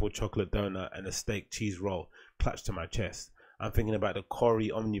triple chocolate donut and a steak cheese roll clutched to my chest. I'm thinking about the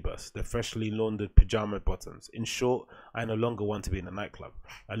Corey omnibus, the freshly laundered pajama bottoms. In short, I no longer want to be in a nightclub.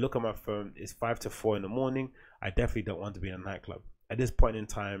 I look at my phone, it's 5 to 4 in the morning. I definitely don't want to be in a nightclub at this point in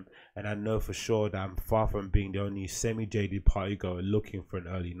time, and I know for sure that I'm far from being the only semi-jaded party goer looking for an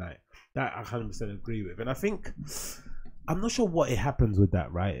early night. That I 100% agree with. And I think, I'm not sure what it happens with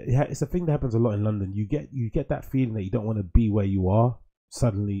that, right? It's a thing that happens a lot in London. You get that feeling that you don't want to be where you are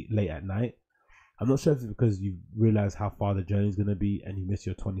suddenly late at night. I'm not sure if it's because you realize how far the journey is going to be and you miss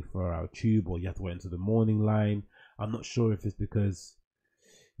your 24-hour tube, or you have to wait into the morning line. I'm not sure if it's because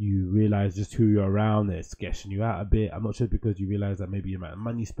you realize just who you're around and it's sketching you out a bit. I'm not sure if it's because you realize that maybe the amount of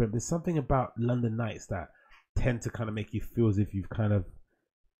money you spent. There's something about London nights that tend to kind of make you feel as if you've kind of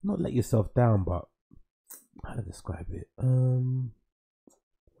not let yourself down, but how to describe it?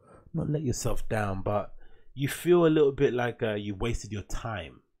 Not let yourself down, but you feel a little bit like you wasted your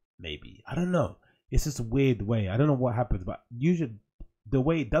time. Maybe, I don't know. It's just a weird way. I don't know what happens, but usually the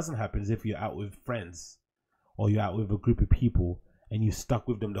way it doesn't happen is if you're out with friends or you're out with a group of people and you're stuck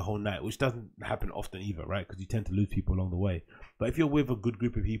with them the whole night, which doesn't happen often either, right? Because you tend to lose people along the way. But if you're with a good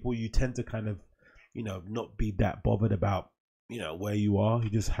group of people, you tend to kind of, you know, not be that bothered about, you know, where you are.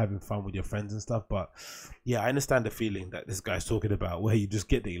 You're just having fun with your friends and stuff. But yeah, I understand the feeling that this guy's talking about, where you just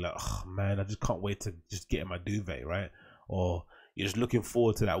get there, you're like, oh man, I just can't wait to just get in my duvet, right? Or you're just looking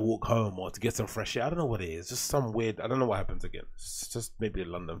forward to that walk home or to get some fresh air. I don't know what it is. Just some weird, I don't know what happens again. It's just maybe a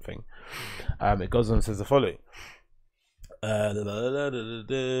London thing. It goes on and says the following.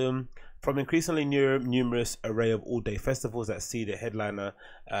 From increasingly numerous array of all-day festivals that see the headliner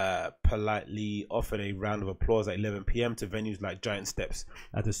politely offered a round of applause at 11 p.m. to venues like Giant Steps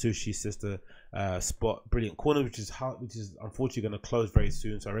at the Sushi Sister spot Brilliant Corners, which is unfortunately going to close very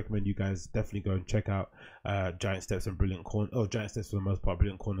soon. So I recommend you guys definitely go and check out Giant Steps and Brilliant Corners. Oh, Giant Steps for the most part.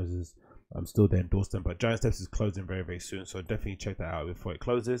 Brilliant Corners is still there in Dalston, but Giant Steps is closing very, very soon. So definitely check that out before it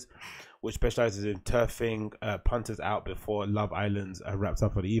closes, which specializes in turfing punters out before Love Island's wraps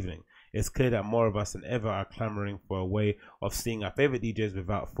up for the evening. It's clear that more of us than ever are clamoring for a way of seeing our favorite DJs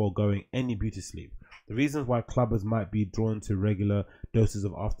without foregoing any beauty sleep. The reasons why clubbers might be drawn to regular doses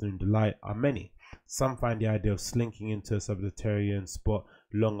of afternoon delight are many. Some find the idea of slinking into a subterranean spot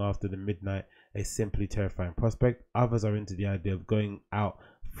long after the midnight a simply terrifying prospect. Others are into the idea of going out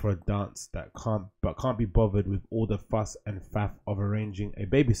for a dance that can't be bothered with all the fuss and faff of arranging a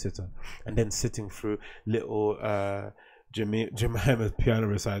babysitter and then sitting through little Jemima's piano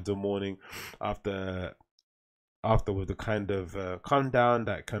recital morning after with the kind of calm down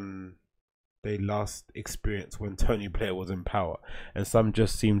that can they last experienced when Tony Blair was in power, and some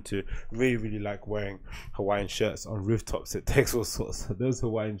just seem to really like wearing Hawaiian shirts on rooftops. It takes all sorts. Those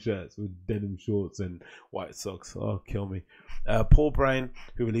Hawaiian shirts with denim shorts and white socks, oh, kill me. Paul Bryan,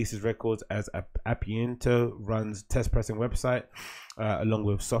 who releases records as Appiento, runs test pressing website, along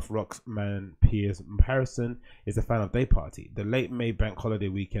with soft rocks man Piers Harrison, is a fan of Day Party. The late May bank holiday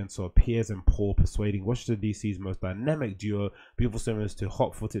weekend saw Piers and Paul persuading Washington DC's most dynamic duo, beautiful swimmers to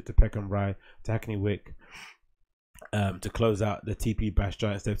hot footed to Peckham Rye to Hackney Wick, to close out the TP Bash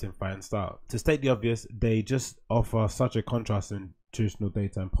Giant Stapleton fight style. To state the obvious, they just offer such a contrast in traditional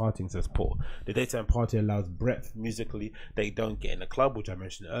daytime partying, says Paul. The daytime party allows breadth musically that you don't get in a club, which I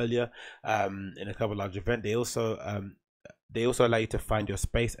mentioned earlier. In a club or large event, they also allow you to find your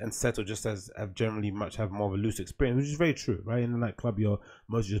space and settle, just as have generally have more of a loose experience, which is very true, right? In a nightclub, you're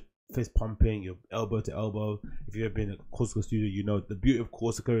mostly just fist pumping, you're elbow to elbow. If you've ever been at a Corsica studio, you know the beauty of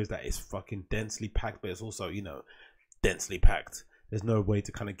Corsica is that it's fucking densely packed, but it's also, you know, densely packed. There's no way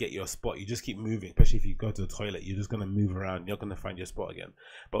to kind of get your spot. You just keep moving, especially if you go to the toilet. You're just going to move around. You're going to find your spot again.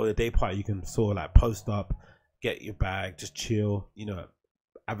 But with a day party, you can sort of like post up, get your bag, just chill, you know,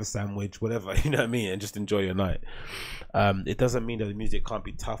 have a sandwich, whatever, you know what I mean, and just enjoy your night. It doesn't mean that the music can't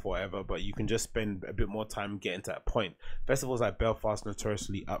be tough or whatever, but you can just spend a bit more time getting to that point. Festivals like Belfast,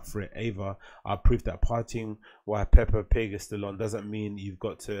 notoriously up for it, Ava, are proof that partying while Peppa Pig is still on doesn't mean you've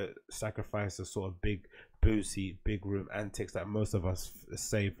got to sacrifice the sort of big boozy big room antics that most of us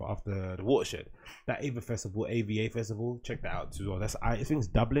save for after the Watershed. That Ava festival, AVA festival, check that out too. That's, I think it's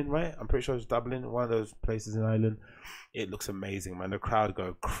Dublin, right? I'm pretty sure it's Dublin, one of those places in Ireland. It looks amazing, man. The crowd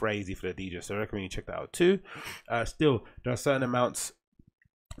go crazy for the DJ, so I recommend you check that out too. Still, there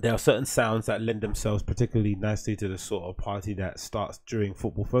are certain sounds that lend themselves particularly nicely to the sort of party that starts during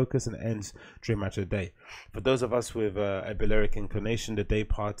football focus and ends during match of the day. For those of us with a Balearic inclination, the day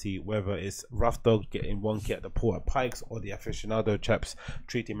party, whether it's rough dog getting wonky at the port at Pikes or the aficionado chaps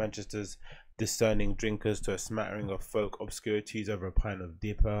treating Manchester's discerning drinkers to a smattering of folk obscurities over a pint of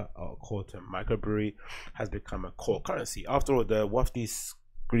Dipper or Corton microbrewery, has become a core currency. After all, the wafty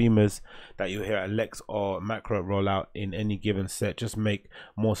screamers that you hear at Lex or Macro roll out in any given set just make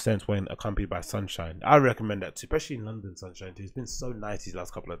more sense when accompanied by sunshine. I recommend that too, especially in London sunshine too. It's been so nice these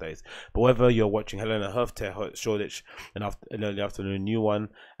last couple of days. But whether you're watching Helena Hofte Shoreditch an early afternoon new one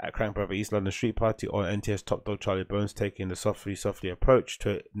at Crank Brother East London Street Party, or NTS Top Dog Charlie Bones taking the softly approach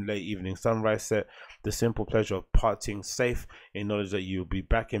to a late evening sunrise set, the simple pleasure of partying safe in knowledge that you'll be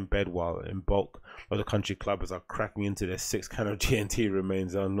back in bed while in bulk of the country clubbers are cracking into their 6th can of GNT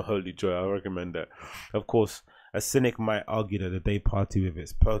remains unholy joy. I recommend that. Of course, a cynic might argue that the day party with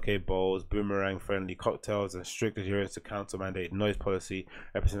its poke bowls, boomerang friendly cocktails, and strict adherence to council mandate noise policy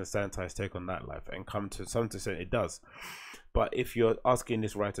represents a sanitized take on nightlife, and come to some extent it does. But if you're asking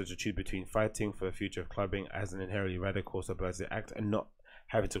this writer to choose between fighting for the future of clubbing as an inherently radical subversive act and not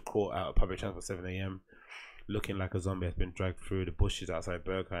having to crawl out of public transport 7 a.m. looking like a zombie has been dragged through the bushes outside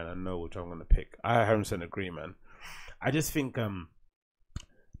Berkheim, I know which I'm going to pick. I 100% agree, man. I just think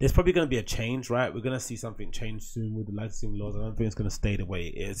there's probably going to be a change, right? We're going to see something change soon with the licensing laws. I don't think it's going to stay the way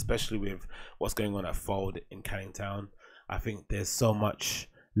it is, especially with what's going on at Fold in Canning Town. I think there's so much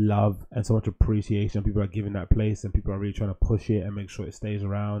love and so much appreciation people are giving that place, and people are really trying to push it and make sure it stays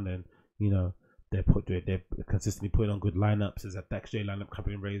around. And you know, they're consistently putting on good lineups. There's a Dex J lineup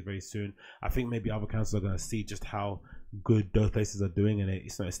coming raised very soon. I think maybe other councils are going to see just how good those places are doing, and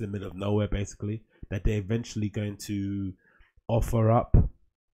it's in the middle of nowhere basically, that they're eventually going to offer up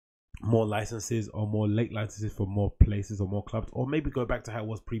more licenses or more late licenses for more places or more clubs, or maybe go back to how it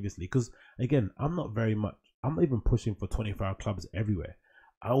was previously. Because again, I'm not even pushing for 24-hour clubs everywhere.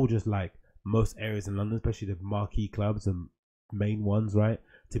 I would just like most areas in London, especially the marquee clubs and main ones, right,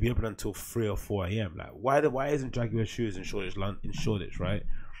 to be open until 3 or 4 a.m. Like why isn't Jaguar Shoes in Shoreditch, right,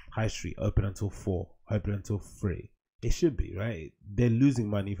 High Street, open until 4, open until 3? It should be, right? They're losing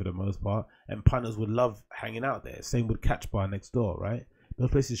money for the most part, and punters would love hanging out there. Same with Catch Bar next door, right?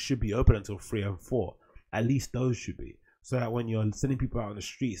 Those places should be open until 3 and 4. At least those should be, so that when you're sending people out on the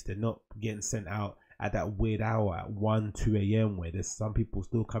streets, they're not getting sent out at that weird hour at 1, 2 a.m. where there's some people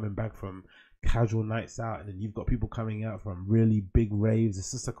still coming back from casual nights out, and then you've got people coming out from really big raves.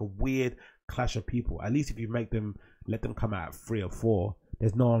 It's just like a weird clash of people. At least if you let them come out at 3 or 4,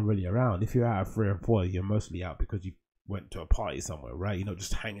 there's no one really around. If you're out at 3 or 4, you're mostly out because you went to a party somewhere, right? You're not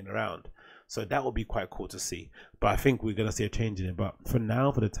just hanging around. So that would be quite cool to see. But I think we're going to see a change in it. But for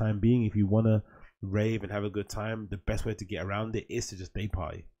now, for the time being, if you want to rave and have a good time, the best way to get around it is to just day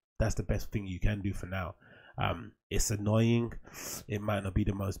party. That's the best thing you can do for now. It's annoying. It might not be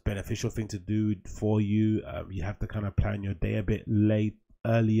the most beneficial thing to do for you. You have to kind of plan your day a bit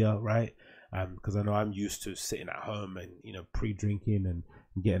earlier, right? because I know I'm used to sitting at home and, you know, pre-drinking and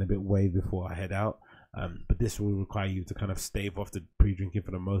getting a bit waved before I head out. But this will require you to kind of stave off the pre-drinking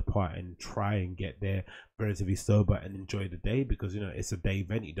for the most part and try and get there relatively sober and enjoy the day, because, you know, it's a day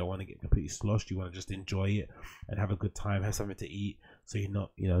event. You don't want to get completely sloshed. You want to just enjoy it and have a good time, have something to eat, so you're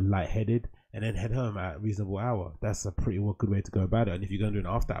not, you know, lightheaded, and then head home at a reasonable hour. That's a pretty good way to go about it. And if you're going to do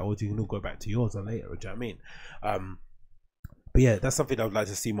an after hours, you can all go back to yours or later. Do you know what I mean? But yeah, that's something I'd like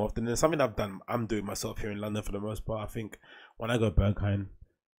to see more often. And something I'm doing myself here in London for the most part. I think when I go Berghain,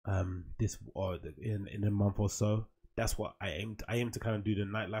 in a month or so, that's what I aim to kind of do the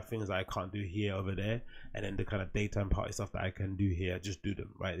nightlife things that I can't do here over there, and then the kind of daytime party stuff that I can do here, just do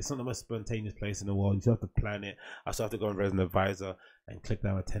them, right? It's not the most spontaneous place in the world. You still have to plan it. I still have to go and resident advisor and click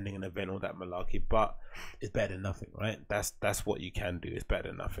down attending an event, all that malarkey, but it's better than nothing, right? That's what you can do. It's better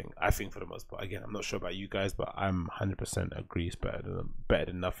than nothing, I think, for the most part. Again, I'm not sure about you guys, but I'm 100% agree it's better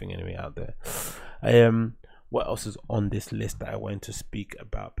than nothing anyway out there. What else is on this list that I want to speak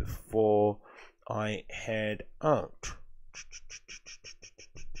about before I head out?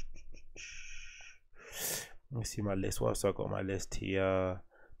 Let me see my list. What else I got on my list here?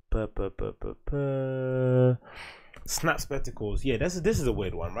 Snap Spectacles. Yeah, this is a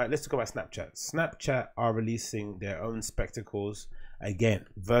weird one, right? Let's talk about Snapchat. Snapchat are releasing their own spectacles again,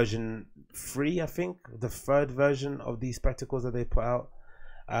 version 3, I think, the 3rd version of these spectacles that they put out.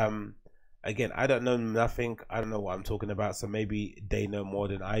 Again, I don't know nothing. I don't know what I'm talking about. So maybe they know more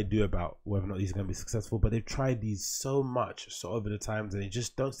than I do about whether or not these are going to be successful. But they've tried these so over the times, and they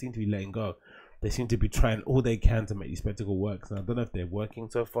just don't seem to be letting go. They seem to be trying all they can to make these spectacles work. And I don't know if they're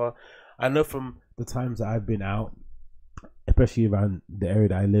working so far. I know from the times that I've been out, especially around the area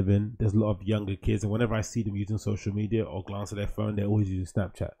that I live in, there's a lot of younger kids. And whenever I see them using social media or glance at their phone, they're always using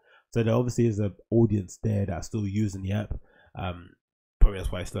Snapchat. So there obviously is an audience there that's still using the app. Probably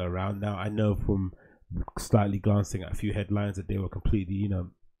that's why it's still around now. I know from slightly glancing at a few headlines that they were completely, you know,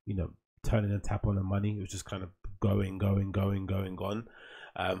 turning and tap on the money. It was just kind of going on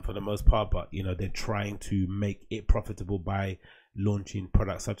for the most part. But, you know, they're trying to make it profitable by launching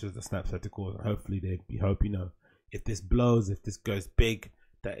products such as the Snap Spectacles. And hopefully they hope, you know, if this blows, if this goes big,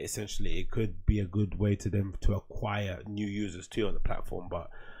 that essentially it could be a good way to them to acquire new users too on the platform. But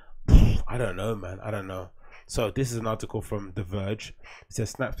I don't know, man. I don't know. So this is an article from The Verge. It says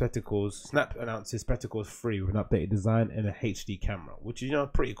Snap announces spectacles free with an updated design and a HD camera, which is, you know,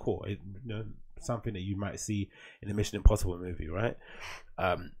 pretty cool. You know, something that you might see in a Mission Impossible movie, right?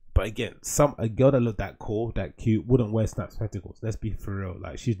 But again, a girl that looked that cool, that cute, wouldn't wear Snap Spectacles. Let's be for real.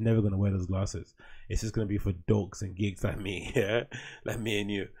 Like, she's never gonna wear those glasses. It's just gonna be for dorks and geeks like me, yeah, like me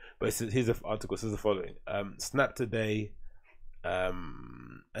and you. But here's the article. It says the following: Snap today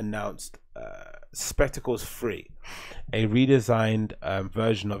announced Spectacles Free, a redesigned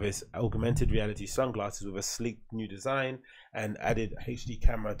version of its augmented reality sunglasses with a sleek new design and added HD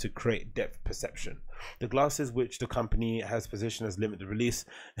camera to create depth perception. The glasses, which the company has positioned as limited release,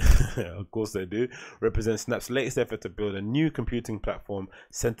 of course they do, represent Snap's latest effort to build a new computing platform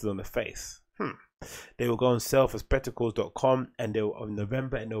centered on the face. They will go on sale for spectacles.com, and they'll in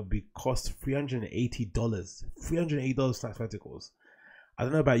November, and they'll be cost $380. $380 Snap Spectacles. I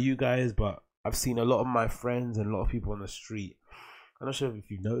don't know about you guys, but I've seen a lot of my friends and a lot of people on the street. I'm not sure if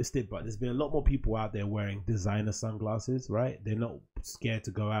you've noticed it, but there's been a lot more people out there wearing designer sunglasses, right? They're not scared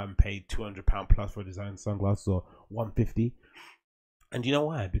to go out and pay £200 plus for designer sunglasses, or $150. And you know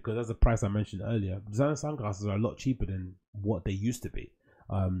why? Because that's the price I mentioned earlier. Designer sunglasses are a lot cheaper than what they used to be.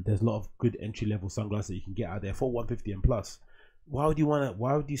 There's a lot of good entry-level sunglasses that you can get out there for $150 and plus. Why would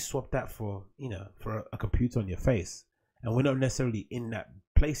you swap that for, you know, for a computer on your face? And we're not necessarily in that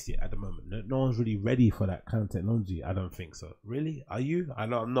place yet at the moment. No one's really ready for that kind of technology. I don't think so. Really? Are you? I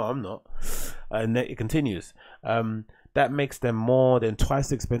know I'm not. And it continues. That makes them more than twice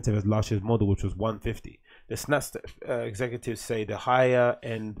as expensive as last year's model, which was $150. The Snap executives say the higher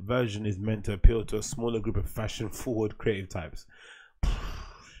end version is meant to appeal to a smaller group of fashion-forward creative types.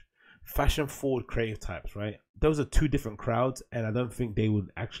 Fashion-forward creative types, right? Those are two different crowds, and I don't think they would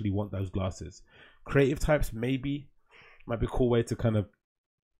actually want those glasses. Creative types might be a cool way to kind of,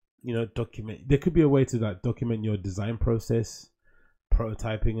 you know, document. There could be a way to like document your design process,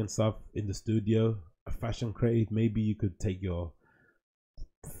 prototyping and stuff in the studio. A fashion creative, maybe you could take your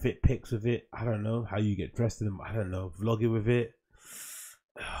fit pics with it. I don't know how you get dressed in them. I don't know, vlog it with it.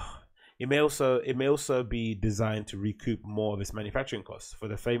 It may also be designed to recoup more of its manufacturing costs. For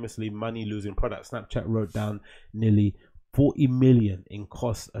the famously money-losing product, Snapchat wrote down nearly $40 million in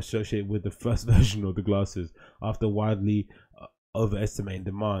costs associated with the first version of the glasses after widely overestimating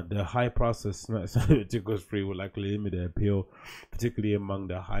demand. The high price of Snape Spectacles free will likely limit their appeal, particularly among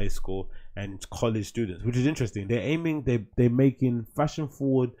the high school and college students, which is interesting. They're making fashion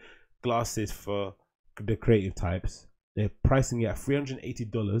forward glasses for the creative types. They're pricing it at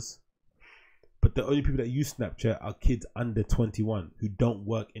 $380, but the only people that use Snapchat are kids under 21 who don't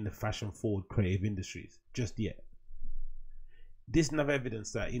work in the fashion forward creative industries just yet. This is another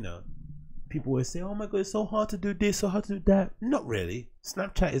evidence that, you know, people will say, oh my god, it's so hard to do this, so hard to do that. Not really.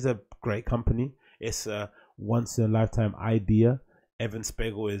 Snapchat is a great company. It's a once in a lifetime idea. Evan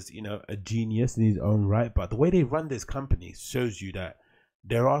Spiegel is, you know, a genius in his own right, but the way they run this company shows you that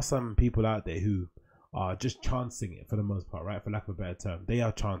there are some people out there who are just chancing it for the most part, right? For lack of a better term, they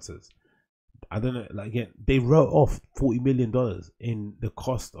are chancers. I don't know, like, again, they wrote off $40 million in the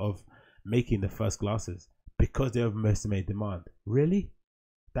cost of making the first glasses because they overestimated demand. Really?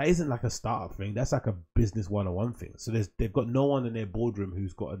 That isn't like a startup thing. That's like a business 101 thing. So they've got no one in their boardroom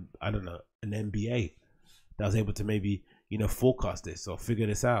who's got an MBA that was able to maybe, you know, forecast this or figure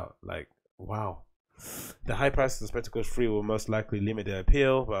this out. Like, wow. The high price of the spectacles free will most likely limit their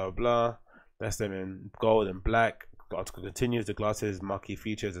appeal, blah, blah, blah. That's them in gold and black. The article continues. The glasses marquee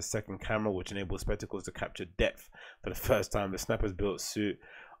features a second camera which enables spectacles to capture depth for the first time. The Snappers built suit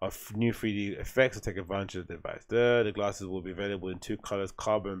of new 3D effects to take advantage of the device. The glasses will be available in two colors,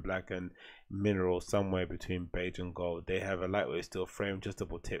 carbon black and mineral, somewhere between beige and gold. They have a lightweight steel frame,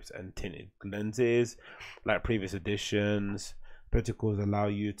 adjustable tips and tinted lenses. Like previous editions, spectacles allow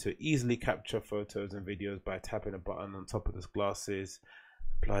you to easily capture photos and videos by tapping a button on top of the glasses.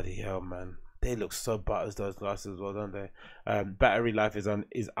 Bloody hell, man. They look so butters, those glasses, well, don't they? Battery life is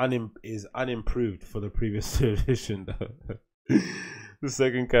unimproved for the previous edition, though. The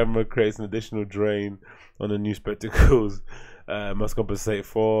second camera creates an additional drain on the new spectacles. Must compensate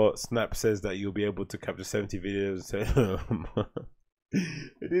for. Snap says that you'll be able to capture 70 videos.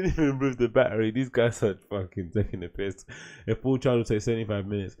 They didn't even improve the battery. These guys are fucking taking the piss. A full charge will take 75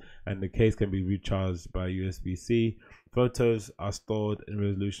 minutes, and the case can be recharged by USB-C. Photos are stored in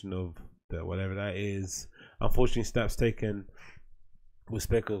resolution of the whatever that is. Unfortunately, snaps taken with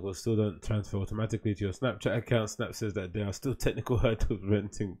spectacles still don't transfer automatically to your Snapchat account. Snap says that there are still technical hurdles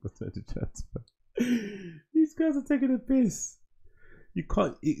preventing the transfer. These guys are taking a piss. You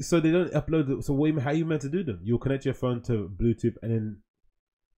can't, so they don't upload it. So how are you meant to do them? You'll connect your phone to Bluetooth and then,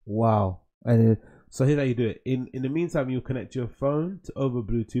 wow. And then, so here's how you do it. In the meantime, you'll connect your phone to over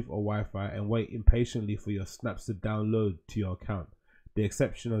Bluetooth or Wi-Fi and wait impatiently for your snaps to download to your account. The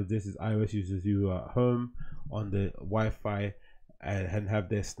exception of this is iOS users who are at home on the Wi-Fi and have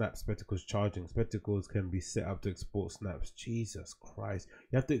their Snap Spectacles charging. Spectacles can be set up to export snaps. Jesus Christ.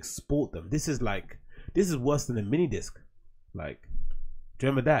 You have to export them. This is worse than a mini disc. Like, do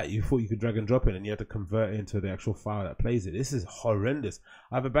you remember that? You thought you could drag and drop it and you had to convert it into the actual file that plays it. This is horrendous.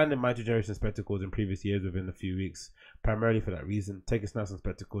 I've abandoned my generation spectacles in previous years within a few weeks, primarily for that reason. Taking snaps on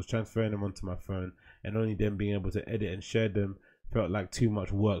spectacles, transferring them onto my phone, and only then being able to edit and share them felt like too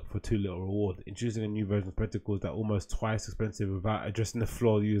much work for too little reward. Introducing a new version of spectacles that almost twice expensive without addressing the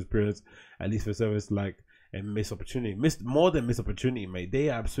flawed user experience, at least for service, like a missed opportunity. More than missed opportunity, mate. They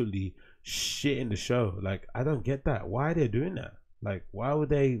absolutely shit in the show. Like, I don't get that. Why are they doing that? Like, why would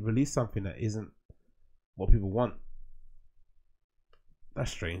they release something that isn't what people want?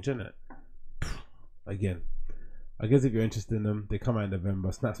 That's strange, isn't it? Again, I guess if you're interested in them, they come out in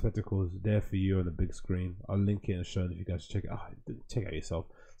November. Snap Spectacles, there for you on the big screen. I'll link it in the show if you guys check it out. Check it out yourself.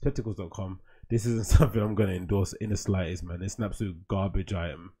 Spectacles.com. This isn't something I'm going to endorse in the slightest, man. It's an absolute garbage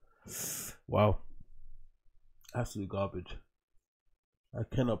item. Wow. Absolute garbage. I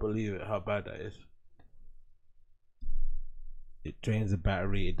cannot believe it, how bad that is. It drains the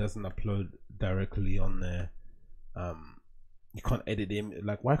battery. It doesn't upload directly on there. You can't edit him.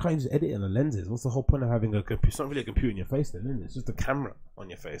 Like, why can't you just edit in the lenses? What's the whole point of having a computer? It's not really a computer in your face then, is it? It's just a camera on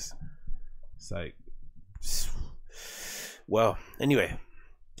your face. It's like, well, anyway,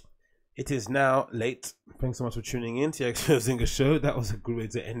 it is now late. Thanks so much for tuning in to the Agostinho Zinga show. That was a good way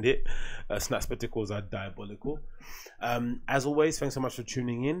to end it. Snap Spectacles are diabolical. As always, thanks so much for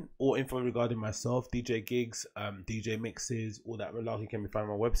tuning in. All info regarding myself, DJ gigs, DJ mixes, all that malarkey can be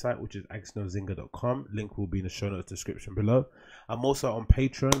found on my website, which is agostinhozinga.com. Link will be in the show notes description below. I'm also on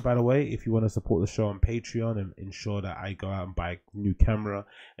Patreon, by the way. If you want to support the show on Patreon and ensure that I go out and buy a new camera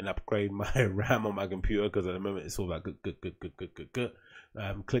and upgrade my RAM on my computer, because at the moment it's all like good.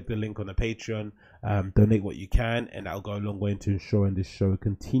 Click the link on the Patreon, donate what you can, and that'll go a long way into ensuring this show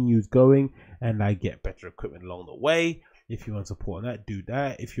continues going and I get better equipment along the way. If you want to support on that, do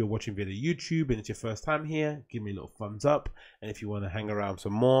that. If you're watching via the YouTube and it's your first time here, give me a little thumbs up. And if you want to hang around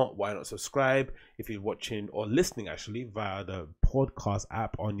some more, why not subscribe? If you're watching or listening actually via the podcast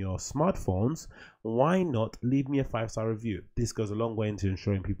app on your smartphones, why not leave me a 5-star review? This goes a long way into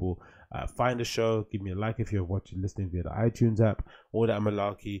ensuring people find the show. Give me a like if you're listening via the iTunes app, all that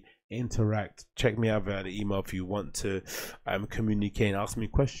malarkey. Interact. Check me out via the email if you want to communicate and ask me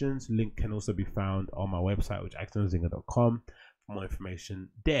questions. Link can also be found on my website, which is agostinhozinga.com, for more information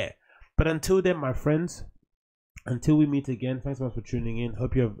there. But until then, my friends, until we meet again, thanks so much for tuning in.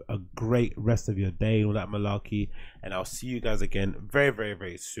 Hope you have a great rest of your day, all that malarkey, and I'll see you guys again very, very,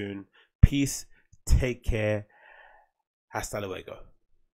 very soon. Peace. Take care. Hasta luego.